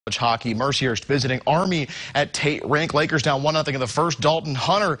Hockey. Mercyhurst visiting Army at Tate Rink. Lakers down 1-0 in the first. Dalton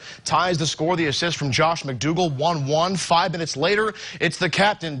Hunter ties the score. The assist from Josh McDougall. 1-1. 5 minutes later, it's the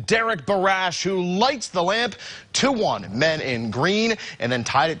captain, Derek Barash, who lights the lamp. 2-1. Men in green. And then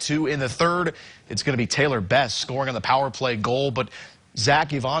tied it 2 in the third. It's going to be Taylor Best scoring on the power play goal. But Zach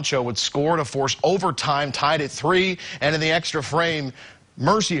Ivancho would score to force overtime. Tied at 3. And in the extra frame,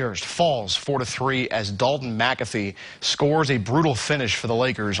 Mercyhurst falls 4-3 as Dalton McAfee scores a brutal finish for the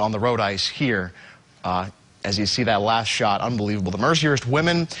Lakers on the road ice here. As you see that last shot, unbelievable. The Mercyhurst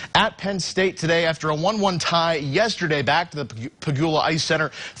women at Penn State today after a 1-1 tie yesterday back to the Pegula Ice Center.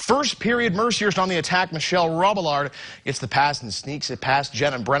 First period, Mercyhurst on the attack. Michelle Robillard gets the pass and sneaks it past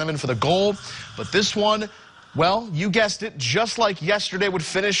Jenna Brenneman for the goal. But this one, well, you guessed it, just like yesterday would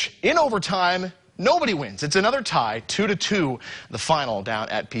finish in overtime. Nobody wins. It's another tie, 2-2, the final down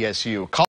at PSU.